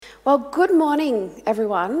Well, good morning,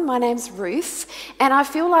 everyone. My name's Ruth, and I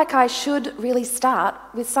feel like I should really start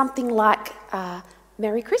with something like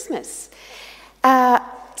Merry Christmas.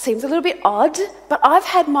 Seems a little bit odd, but I've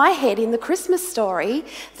had my head in the Christmas story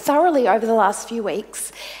thoroughly over the last few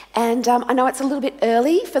weeks, and I know it's a little bit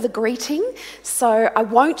early for the greeting, so I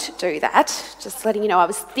won't do that. Just letting you know,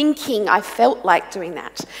 I felt like doing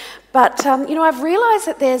that. But, I've realised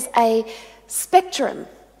that there's a spectrum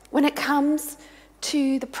when it comes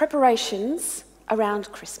to the preparations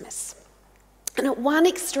around Christmas. And at one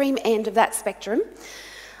extreme end of that spectrum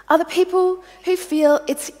are the people who feel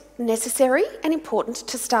it's necessary and important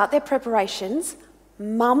to start their preparations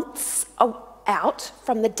months out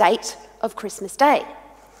from the date of Christmas Day.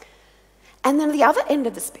 And then at the other end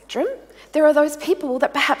of the spectrum, there are those people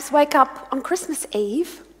that perhaps wake up on Christmas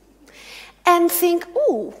Eve and think,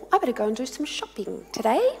 oh, I better go and do some shopping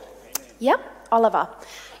today. Yep, Oliver,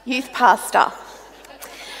 youth pastor.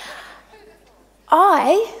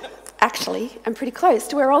 I actually am pretty close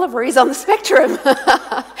to where Oliver is on the spectrum.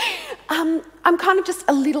 I'm kind of just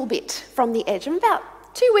a little bit from the edge. I'm about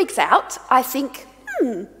 2 weeks out. I think,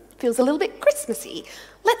 feels a little bit Christmassy.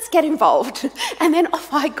 Let's get involved. And then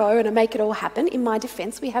off I go and I make it all happen. In my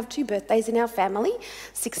defence, we have 2 birthdays in our family.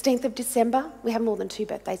 16th of December. We have more than 2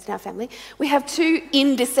 birthdays in our family. We have 2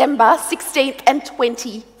 in December, 16th and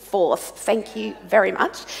 24th. Thank you very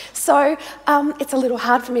much. So it's a little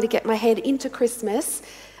hard for me to get my head into Christmas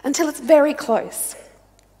until it's very close.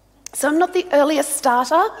 So I'm not the earliest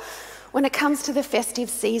starter when it comes to the festive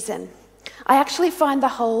season. I actually find the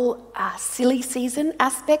whole silly season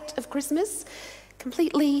aspect of Christmas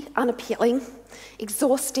completely unappealing,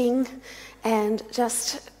 exhausting, and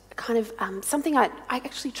just kind of something I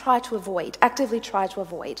actually actively try to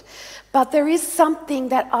avoid. But there is something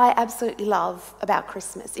that I absolutely love about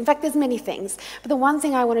Christmas. In fact, there's many things, but the one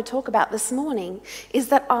thing I want to talk about this morning is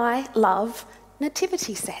that I love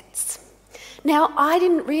nativity sets. Now, I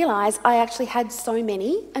didn't realise I actually had so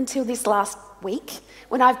many until this last week,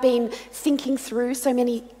 when I've been thinking through so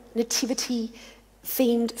many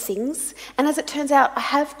nativity-themed things. And as it turns out, I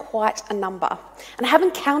have quite a number. And I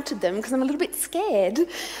haven't counted them because I'm a little bit scared.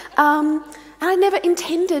 And I never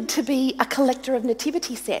intended to be a collector of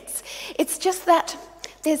nativity sets. It's just that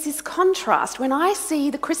there's this contrast. When I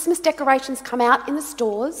see the Christmas decorations come out in the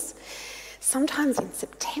stores, sometimes in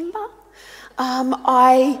September,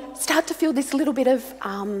 I start to feel this little bit of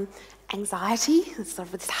anxiety, sort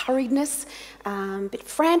of this hurriedness, a bit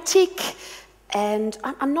frantic, and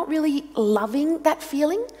I'm not really loving that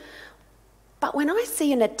feeling. But when I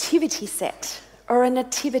see a nativity set or a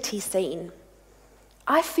nativity scene,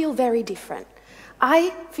 I feel very different.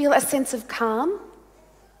 I feel a sense of calm,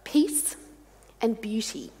 peace, and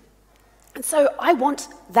beauty. And so I want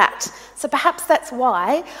that. So perhaps that's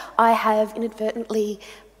why I have inadvertently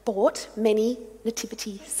bought many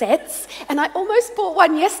nativity sets, and I almost bought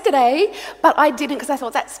one yesterday, but I didn't because I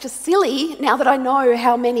thought that's just silly now that I know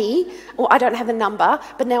how many, or I don't have the number,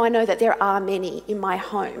 but now I know that there are many in my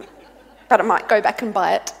home. But I might go back and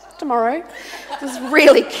buy it tomorrow. It's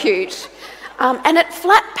really cute. And it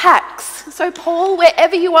flat packs, so Paul,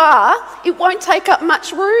 wherever you are, it won't take up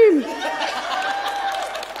much room.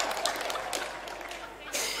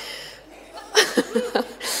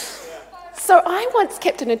 So I once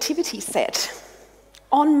kept a nativity set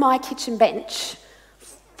on my kitchen bench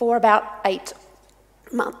for about 8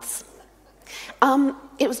 months.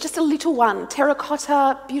 It was just a little one,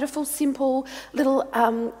 terracotta, beautiful, simple, little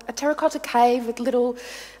a terracotta cave with little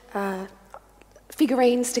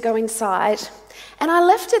figurines to go inside. And I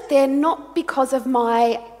left it there not because of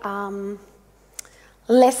my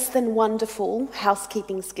less than wonderful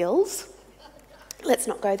housekeeping skills. Let's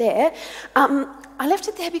not go there. I left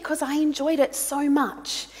it there because I enjoyed it so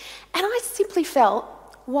much. And I simply felt,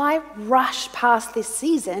 why rush past this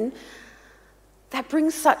season that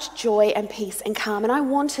brings such joy and peace and calm? And I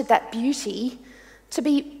wanted that beauty to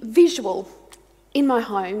be visual in my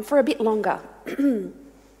home for a bit longer. I'm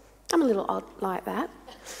a little odd like that.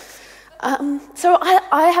 So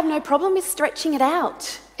I have no problem with stretching it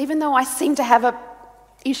out, even though I seem to have a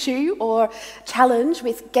issue or challenge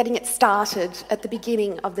with getting it started at the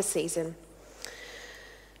beginning of the season.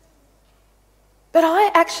 But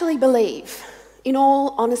I actually believe, in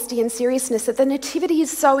all honesty and seriousness, that the nativity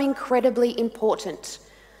is so incredibly important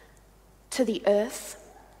to the earth,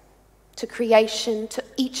 to creation, to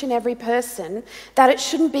each and every person, that it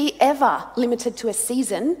shouldn't be ever limited to a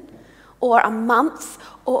season or a month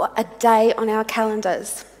or a day on our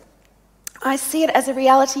calendars. I see it as a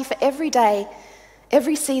reality for every day,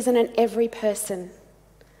 every season, and every person.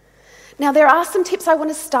 Now, there are some tips I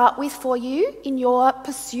want to start with for you in your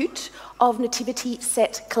pursuit of nativity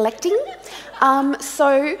set collecting. I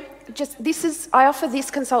offer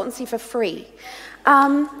this consultancy for free.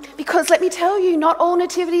 Because let me tell you, not all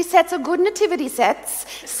nativity sets are good nativity sets.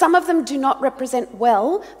 Some of them do not represent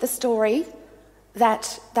well the story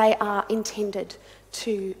that they are intended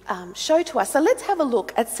to show to us. So let's have a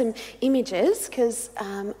look at some images, because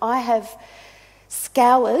I have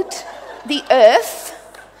scoured the earth,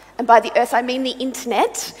 and by the earth I mean the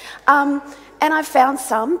internet, and I've found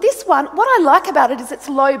some. This one, what I like about it is it's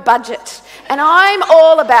low budget, and I'm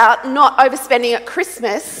all about not overspending at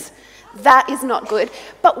Christmas. That is not good.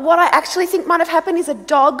 But what I actually think might have happened is a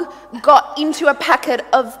dog got into a packet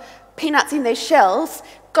of peanuts in their shells,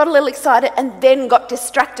 got a little excited, and then got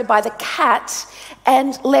distracted by the cat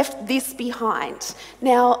and left this behind.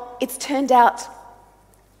 Now, it's turned out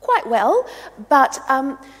quite well, but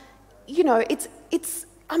I'm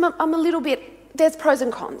a little bit, there's pros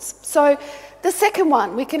and cons. So the second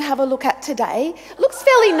one we can have a look at today looks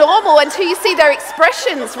fairly normal until you see their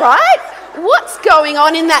expressions, right? What's going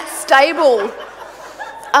on in that stable?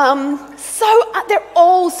 They're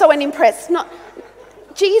all so unimpressed.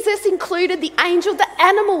 Jesus included, the angel, the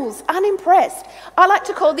animals, unimpressed. I like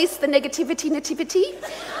to call this the negativity nativity.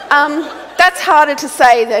 That's harder to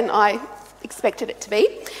say than I expected it to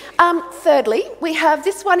be. Thirdly, we have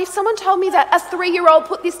this one. If someone told me that a 3-year-old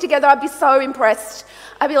put this together, I'd be so impressed.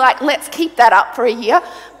 I'd be like, let's keep that up for a year.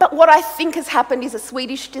 But what I think has happened is a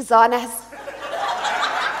Swedish designer has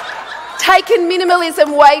taken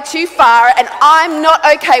minimalism way too far, and I'm not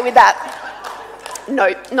okay with that.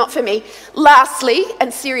 No, not for me. Lastly,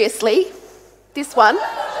 and seriously, this one,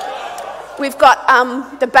 we've got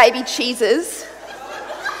the baby cheeses.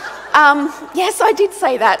 Yes, I did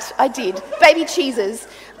say that. I did. Baby cheeses.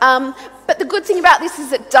 But the good thing about this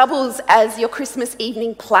is it doubles as your Christmas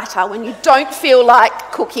evening platter when you don't feel like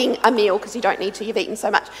cooking a meal, because you don't need to, you've eaten so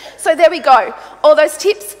much. So there we go. All those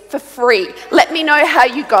tips for free. Let me know how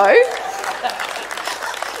you go.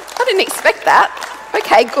 I didn't expect that.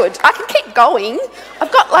 Okay, good. I can keep going.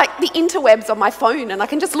 I've got like the interwebs on my phone and I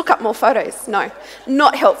can just look up more photos. No,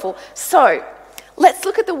 not helpful. So let's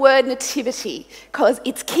look at the word nativity, because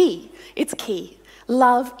it's key. It's key.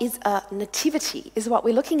 Love is a nativity, is what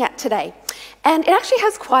we're looking at today. And it actually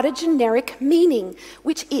has quite a generic meaning,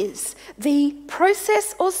 which is the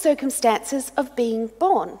process or circumstances of being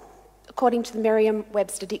born, according to the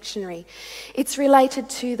Merriam-Webster dictionary. It's related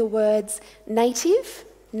to the words native,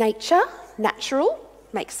 nature, natural,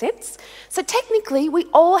 makes sense. So technically, we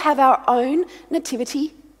all have our own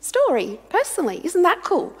nativity story, personally. Isn't that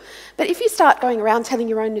cool? But if you start going around telling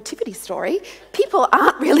your own nativity story, people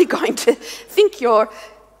aren't really going to think you're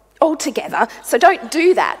all together, so don't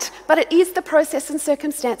do that. But it is the process and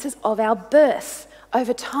circumstances of our birth.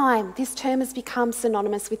 Over time, this term has become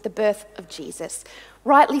synonymous with the birth of Jesus.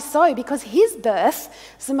 Rightly so, because his birth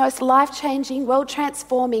is the most life-changing,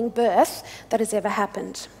 world-transforming birth that has ever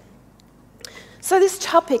happened. So this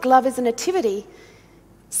topic, love as a nativity,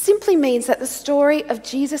 simply means that the story of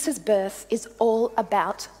Jesus' birth is all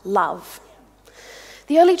about love.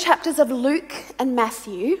 The early chapters of Luke and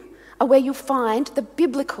Matthew are where you'll find the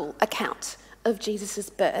biblical account of Jesus'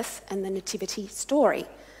 birth and the nativity story.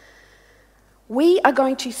 We are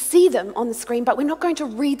going to see them on the screen, but we're not going to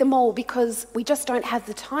read them all because we just don't have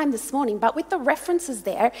the time this morning. But with the references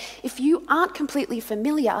there, if you aren't completely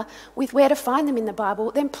familiar with where to find them in the Bible,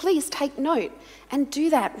 then please take note and do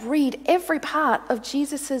that. Read every part of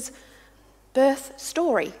Jesus' birth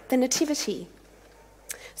story, the nativity.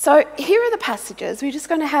 So here are the passages. We're just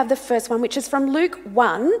going to have the first one, which is from Luke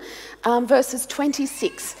 1, verses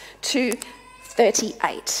 26 to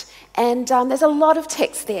 38. And there's a lot of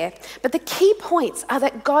text there. But the key points are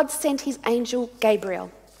that God sent his angel Gabriel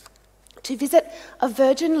to visit a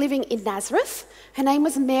virgin living in Nazareth. Her name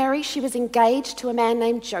was Mary. She was engaged to a man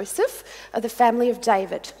named Joseph of the family of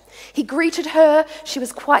David. He greeted her. She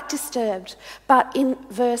was quite disturbed. But in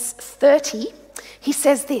verse 30, he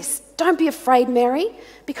says this, "Don't be afraid, Mary,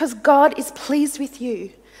 because God is pleased with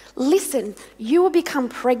you. Listen, you will become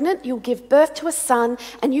pregnant, you'll give birth to a son,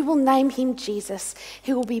 and you will name him Jesus.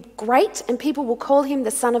 He will be great, and people will call him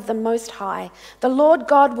the Son of the Most High. The Lord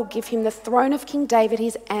God will give him the throne of King David,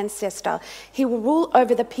 his ancestor. He will rule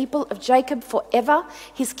over the people of Jacob forever.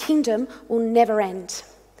 His kingdom will never end."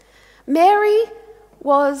 Mary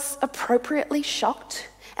was appropriately shocked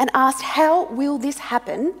and asked, "How will this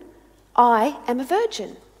happen? I am a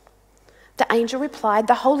virgin." The angel replied,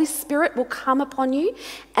 "The Holy Spirit will come upon you,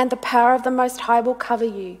 and the power of the Most High will cover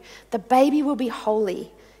you. The baby will be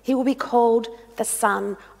holy. He will be called the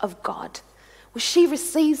Son of God." Well, she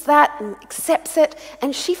receives that and accepts it,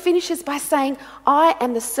 and she finishes by saying, I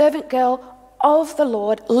am the servant girl of the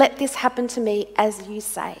Lord. Let this happen to me as you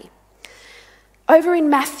say. Over in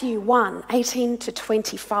Matthew 1:18 to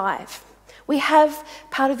 25, we have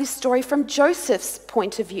part of this story from Joseph's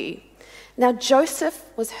point of view. Now, Joseph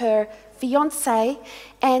was her fiancé,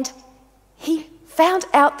 and he found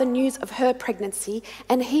out the news of her pregnancy,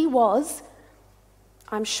 and he was,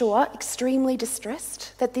 I'm sure, extremely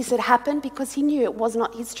distressed that this had happened because he knew it was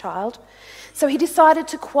not his child. So he decided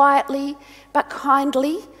to quietly but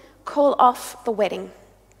kindly call off the wedding.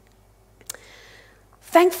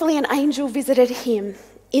 Thankfully, an angel visited him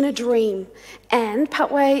in a dream and,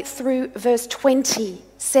 partway through verse 20,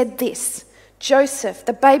 said this, Joseph,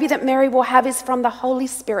 the baby that Mary will have is from the Holy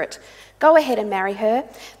Spirit. Go ahead and marry her.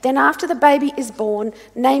 Then after the baby is born,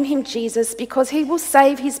 name him Jesus, because he will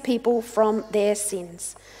save his people from their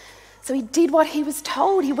sins. So he did what he was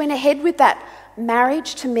told. He went ahead with that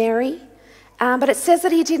marriage to Mary, but it says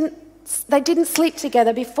that they didn't sleep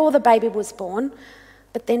together before the baby was born,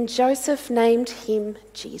 but then Joseph named him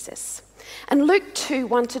Jesus. And Luke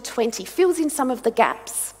 2:1 to 20 fills in some of the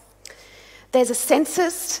gaps. There's a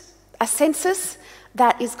census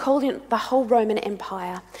that is called in the whole Roman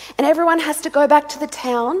Empire. And everyone has to go back to the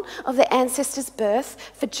town of their ancestors' birth.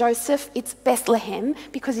 For Joseph, it's Bethlehem,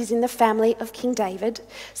 because he's in the family of King David.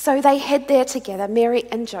 So they head there together, Mary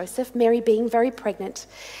and Joseph, Mary being very pregnant.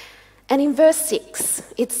 And in verse 6,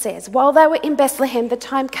 it says, while they were in Bethlehem, the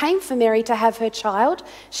time came for Mary to have her child.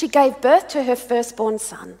 She gave birth to her firstborn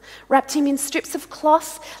son, wrapped him in strips of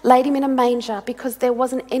cloth, laid him in a manger, because there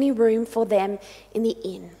wasn't any room for them in the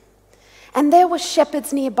inn. And there were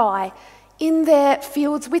shepherds nearby in their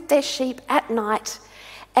fields with their sheep at night,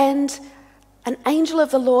 and an angel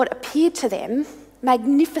of the Lord appeared to them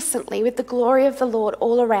magnificently with the glory of the Lord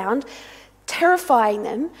all around, terrifying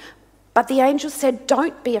them. But the angel said,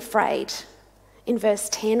 don't be afraid. In verse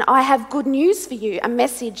 10, I have good news for you, a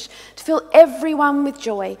message to fill everyone with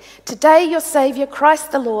joy. Today your Saviour,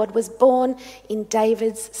 Christ the Lord, was born in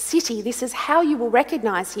David's city. This is how you will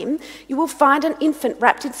recognise him. You will find an infant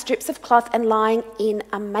wrapped in strips of cloth and lying in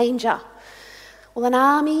a manger. Well, an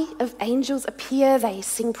army of angels appear, they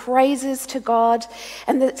sing praises to God,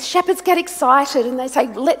 and the shepherds get excited and they say,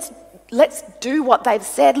 let's do what they've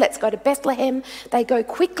said, let's go to Bethlehem. They go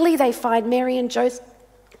quickly, they find Mary and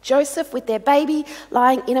Joseph with their baby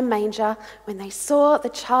lying in a manger. When they saw the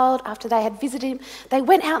child after they had visited him, they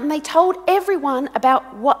went out and they told everyone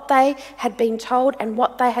about what they had been told and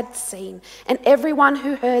what they had seen. And everyone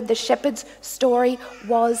who heard the shepherd's story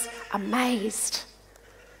was amazed.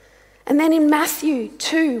 And then in Matthew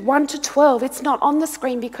 2:1 to 12, it's not on the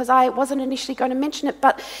screen because I wasn't initially going to mention it,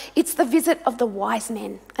 but it's the visit of the wise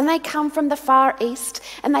men. And they come from the far east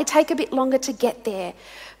and they take a bit longer to get there.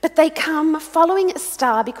 But they come following a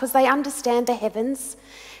star because they understand the heavens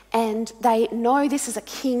and they know this is a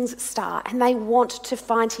king's star and they want to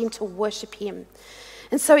find him to worship him.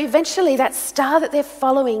 And so eventually that star that they're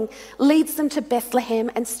following leads them to Bethlehem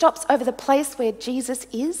and stops over the place where Jesus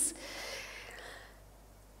is.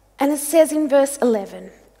 And it says in verse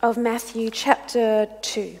 11 of Matthew chapter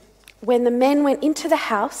 2, when the men went into the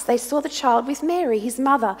house, they saw the child with Mary, his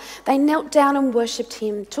mother. They knelt down and worshipped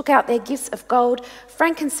him, took out their gifts of gold,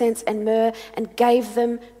 frankincense and myrrh, and gave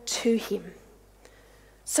them to him.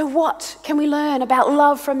 So what can we learn about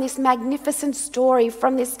love from this magnificent story,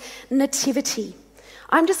 from this nativity?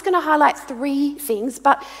 I'm just going to highlight 3 things,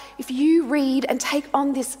 but if you read and take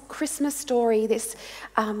on this Christmas story, this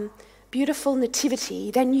beautiful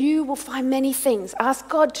nativity, then you will find many things. Ask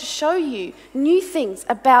God to show you new things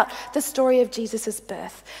about the story of Jesus'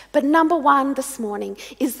 birth. But number 1 this morning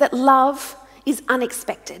is that love is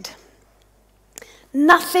unexpected.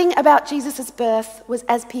 Nothing about Jesus' birth was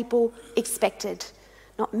as people expected.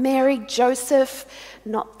 Not Mary, Joseph,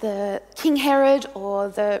 not the King Herod or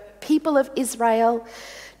the people of Israel.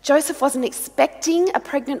 Joseph wasn't expecting a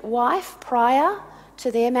pregnant wife prior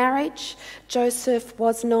to their marriage. Joseph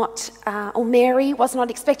was not, or Mary was not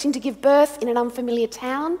expecting to give birth in an unfamiliar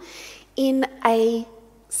town, in a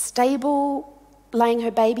stable, laying her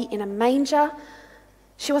baby in a manger.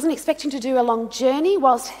 She wasn't expecting to do a long journey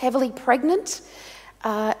whilst heavily pregnant,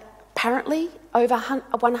 apparently over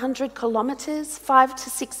 100 kilometres, 5 to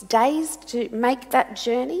 6 days to make that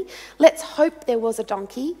journey. Let's hope there was a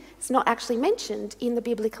donkey. It's not actually mentioned in the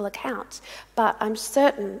biblical account, but I'm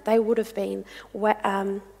certain they would have been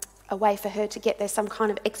a way for her to get there, some kind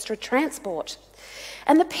of extra transport.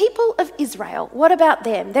 And the people of Israel, what about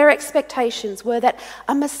them? Their expectations were that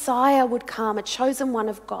a Messiah would come, a chosen one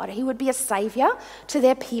of God. He would be a saviour to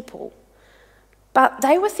their people. But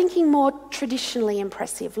they were thinking more traditionally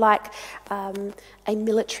impressive, like a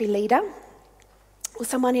military leader or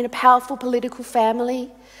someone in a powerful political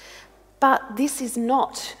family. But this is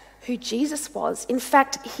not who Jesus was. In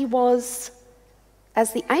fact, he was,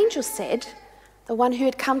 as the angel said, the one who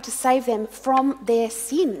had come to save them from their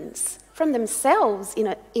sins, from themselves,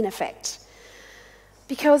 in effect.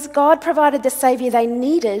 Because God provided the Saviour they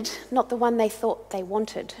needed, not the one they thought they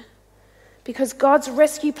wanted. Because God's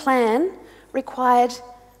rescue plan required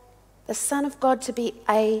the Son of God to be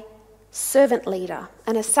a servant leader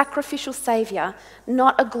and a sacrificial saviour,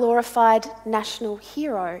 not a glorified national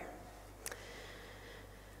hero.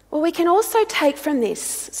 Well, we can also take from this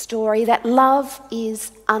story that love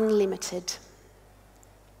is unlimited.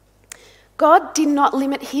 God did not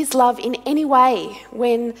limit his love in any way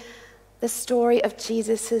when the story of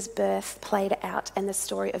Jesus' birth played out and the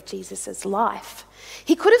story of Jesus' life.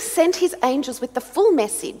 He could have sent his angels with the full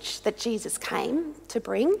message that Jesus came to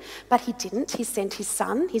bring, but he didn't. He sent his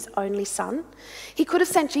son, his only son. He could have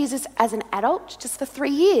sent Jesus as an adult just for 3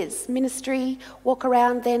 years, ministry, walk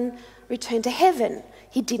around, then return to heaven.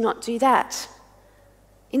 He did not do that.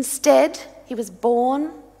 Instead, he was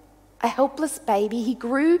born a helpless baby. He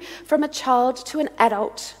grew from a child to an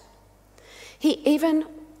adult. He even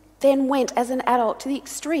then went as an adult to the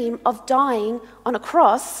extreme of dying on a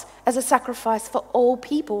cross as a sacrifice for all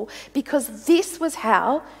people, because this was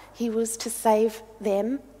how he was to save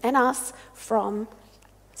them and us from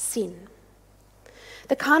sin.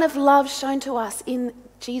 The kind of love shown to us in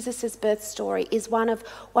Jesus' birth story is one of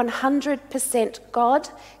 100% God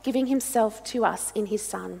giving himself to us in his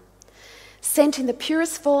Son. Sent in the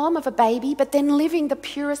purest form of a baby, but then living the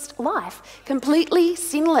purest life, completely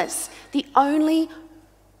sinless, the only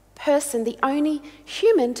person, the only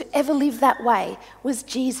human to ever live that way was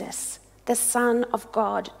Jesus, the Son of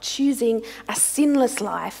God, choosing a sinless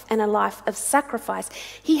life and a life of sacrifice.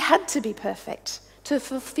 He had to be perfect to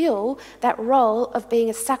fulfill that role of being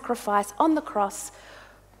a sacrifice on the cross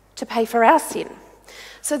to pay for our sin.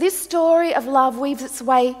 So this story of love weaves its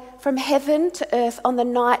way from heaven to earth on the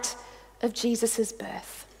night of Jesus'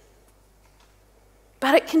 birth.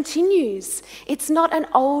 But it continues. It's not an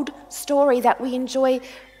old story that we enjoy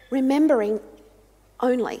remembering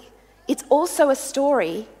only. It's also a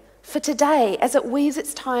story for today as it weaves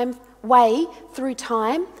its way through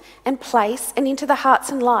time and place and into the hearts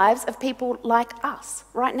and lives of people like us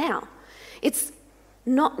right now. It's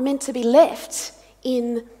not meant to be left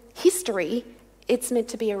in history. It's meant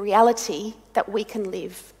to be a reality that we can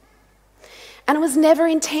live. And it was never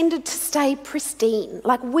intended to stay pristine.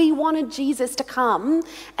 Like, we wanted Jesus to come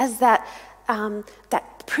as that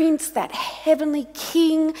prince, that heavenly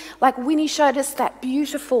king. Like Winnie showed us that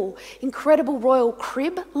beautiful, incredible royal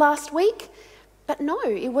crib last week. But no,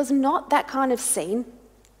 it was not that kind of scene.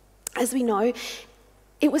 As we know,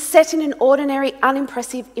 it was set in an ordinary,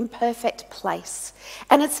 unimpressive, imperfect place.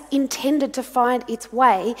 And it's intended to find its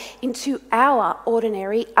way into our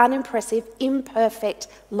ordinary, unimpressive, imperfect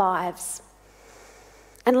lives.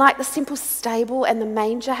 And like the simple stable and the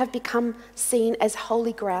manger have become seen as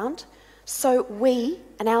holy ground, so we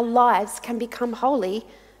and our lives can become holy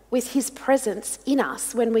with his presence in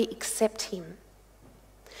us when we accept him.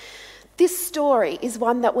 This story is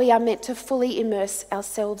one that we are meant to fully immerse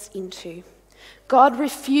ourselves into. God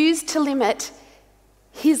refused to limit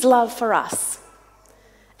his love for us,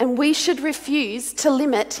 and we should refuse to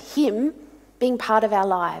limit him being part of our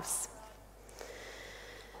lives.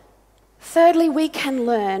 Thirdly, we can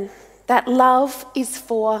learn that love is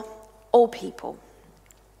for all people.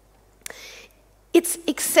 It's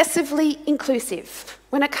excessively inclusive.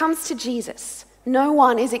 When it comes to Jesus, no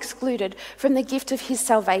one is excluded from the gift of his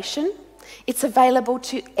salvation. It's available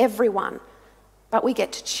to everyone, but we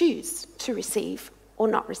get to choose to receive or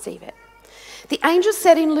not receive it. The angel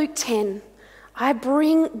said in Luke 10, "I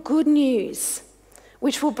bring good news,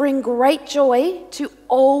 which will bring great joy to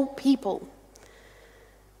all people."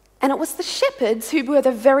 And it was the shepherds who were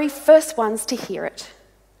the very first ones to hear it.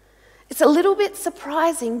 It's a little bit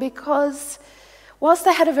surprising because whilst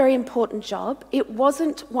they had a very important job, it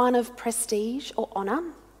wasn't one of prestige or honour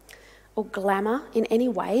or glamour in any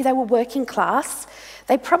way. They were working class.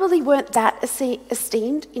 They probably weren't that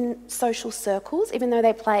esteemed in social circles, even though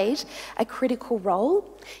they played a critical role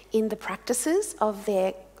in the practices of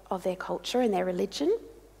their culture and their religion.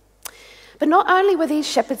 But not only were these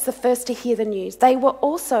shepherds the first to hear the news, they were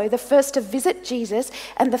also the first to visit Jesus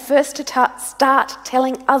and the first to start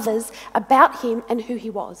telling others about him and who he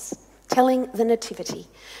was, telling the nativity.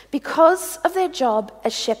 Because of their job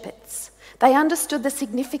as shepherds, They understood the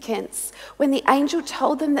significance when the angel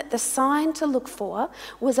told them that the sign to look for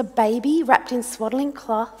was a baby wrapped in swaddling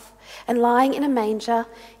cloth and lying in a manger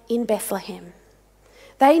in Bethlehem.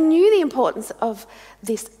 They knew the importance of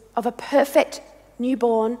a perfect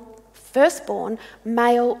newborn, firstborn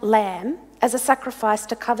male lamb as a sacrifice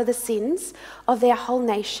to cover the sins of their whole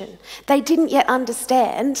nation. They didn't yet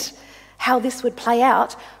understand how this would play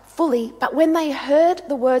out fully, but when they heard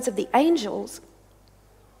the words of the angels,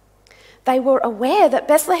 they were aware that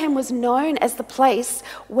Bethlehem was known as the place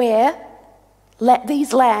where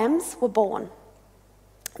these lambs were born.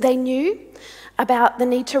 They knew about the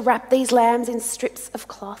need to wrap these lambs in strips of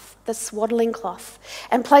cloth, the swaddling cloth,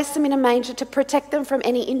 and place them in a manger to protect them from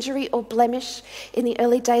any injury or blemish in the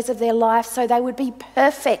early days of their life, so they would be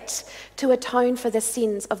perfect to atone for the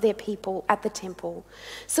sins of their people at the temple.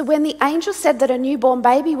 So when the angel said that a newborn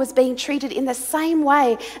baby was being treated in the same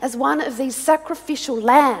way as one of these sacrificial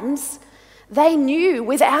lambs, they knew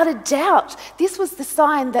without a doubt this was the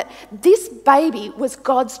sign that this baby was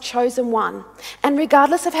God's chosen one. And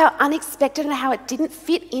regardless of how unexpected and how it didn't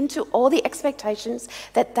fit into all the expectations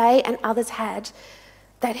that they and others had,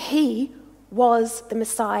 that he was the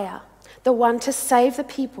Messiah, the one to save the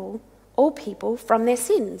people, all people, from their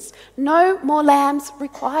sins. No more lambs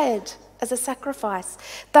required as a sacrifice.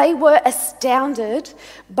 They were astounded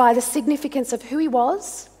by the significance of who he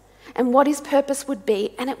was and what his purpose would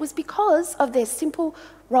be, and it was because of their simple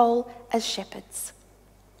role as shepherds.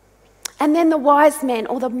 And then the wise men,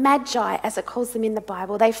 or the magi as it calls them in the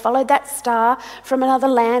Bible, they followed that star from another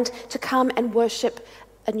land to come and worship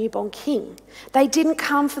a newborn king. They didn't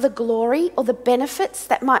come for the glory or the benefits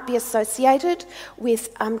that might be associated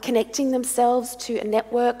with connecting themselves to a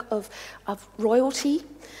network of royalty,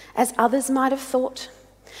 as others might have thought.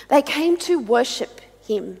 They came to worship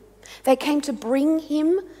him. They came to bring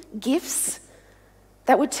him gifts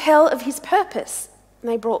that would tell of his purpose.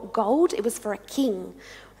 And they brought gold, it was for a king.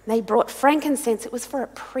 And they brought frankincense, it was for a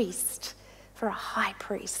priest, for a high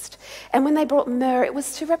priest. And when they brought myrrh, it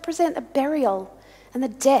was to represent the burial and the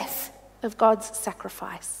death of God's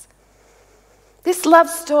sacrifice. This love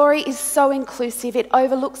story is so inclusive. It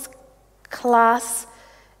overlooks class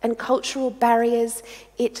and cultural barriers.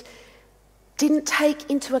 It didn't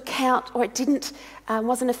take into account, or it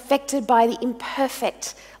wasn't affected by the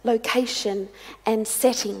imperfect location and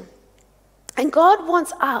setting. And God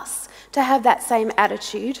wants us to have that same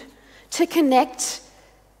attitude, to connect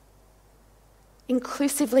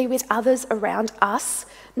inclusively with others around us,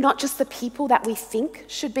 not just the people that we think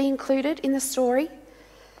should be included in the story.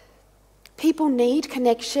 People need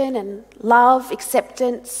connection and love,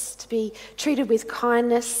 acceptance, to be treated with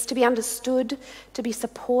kindness, to be understood, to be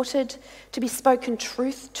supported, to be spoken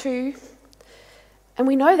truth to. And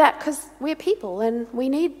we know that because we're people and we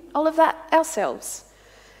need all of that ourselves.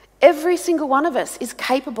 Every single one of us is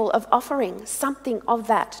capable of offering something of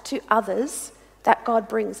that to others that God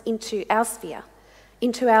brings into our sphere,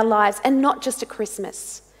 into our lives, and not just at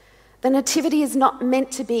Christmas. The Nativity is not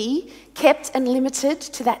meant to be kept and limited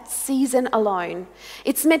to that season alone.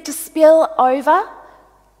 It's meant to spill over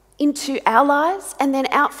into our lives and then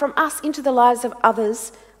out from us into the lives of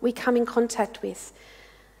others we come in contact with.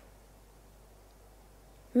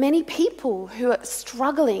 Many people who are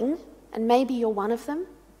struggling, and maybe you're one of them,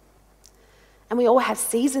 and we all have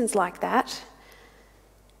seasons like that,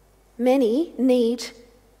 many need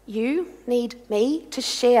me to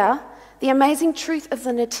share the amazing truth of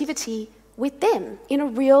the Nativity with them in a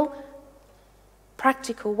real,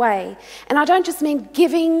 practical way. And I don't just mean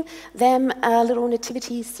giving them a little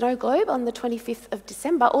Nativity snow globe on the 25th of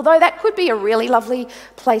December, although that could be a really lovely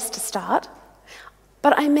place to start.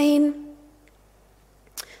 But I mean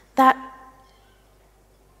that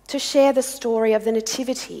to share the story of the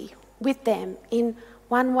Nativity with them in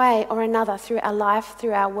one way or another, through our life,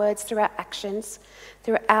 through our words, through our actions,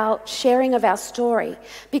 through our sharing of our story,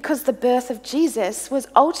 because the birth of Jesus was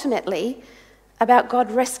ultimately about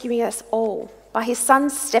God rescuing us all by his Son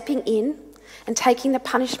stepping in and taking the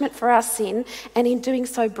punishment for our sin, and in doing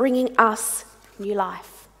so bringing us new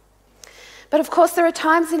life. But of course there are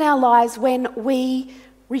times in our lives when we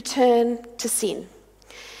return to sin.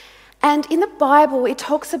 And in the Bible it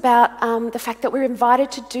talks about the fact that we're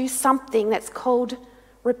invited to do something that's called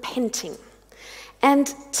repenting. And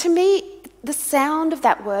to me, the sound of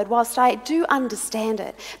that word, whilst I do understand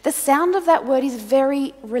it, the sound of that word is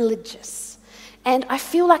very religious. And I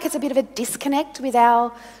feel like it's a bit of a disconnect with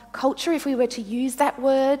our culture if we were to use that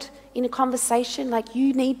word in a conversation, like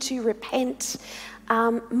you need to repent,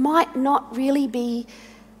 might not really be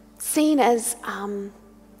seen as,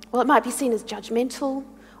 it might be seen as judgmental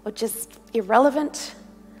or just irrelevant.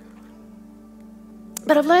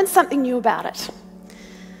 But I've learned something new about it.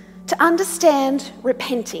 To understand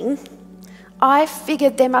repenting, I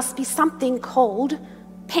figured there must be something called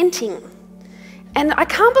penting. And I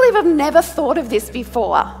can't believe I've never thought of this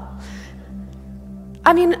before.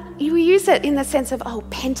 I mean, you use it in the sense of,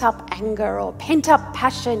 pent-up anger or pent-up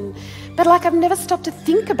passion. But I've never stopped to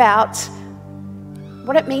think about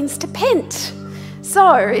what it means to pent.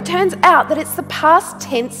 So it turns out that it's the past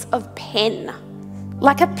tense of pen,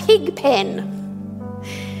 like a pig pen.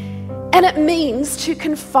 And it means to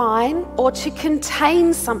confine or to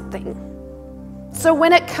contain something. So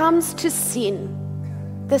when it comes to sin,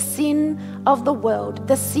 the sin of the world,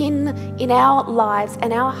 the sin in our lives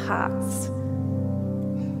and our hearts,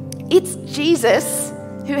 it's Jesus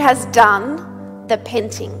who has done the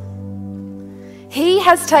penting. He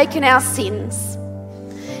has taken our sins.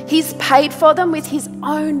 He's paid for them with his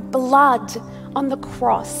own blood on the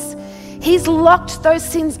cross. He's locked those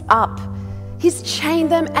sins up. He's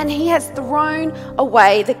chained them and he has thrown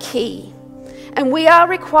away the key. And we are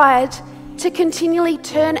required to continually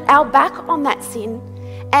turn our back on that sin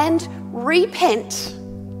and repent.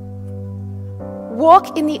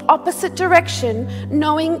 Walk in the opposite direction,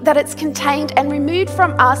 knowing that it's contained and removed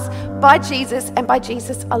from us by Jesus and by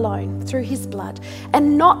Jesus alone through his blood,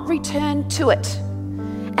 and not return to it.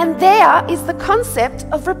 And there is the concept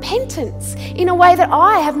of repentance in a way that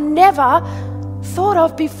I have never thought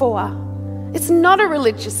of before. It's not a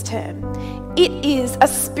religious term. It is a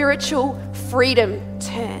spiritual freedom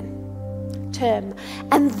term.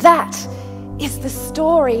 And that is the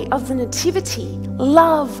story of the nativity.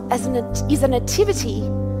 Love is a nativity,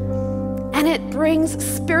 and it brings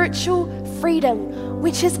spiritual freedom,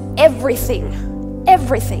 which is everything.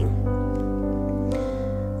 Everything.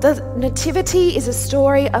 The nativity is a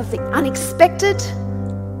story of the unexpected,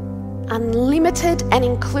 unlimited, and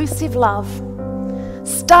inclusive love.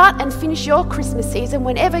 Start and finish your Christmas season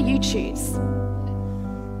whenever you choose.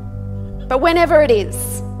 But whenever it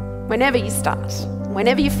is, whenever you start,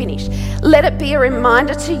 whenever you finish, let it be a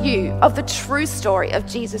reminder to you of the true story of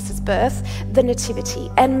Jesus' birth, the nativity.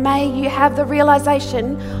 And may you have the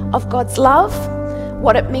realization of God's love,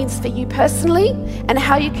 what it means for you personally, and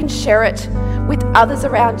how you can share it with others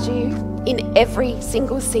around you in every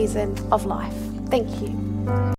single season of life. Thank you.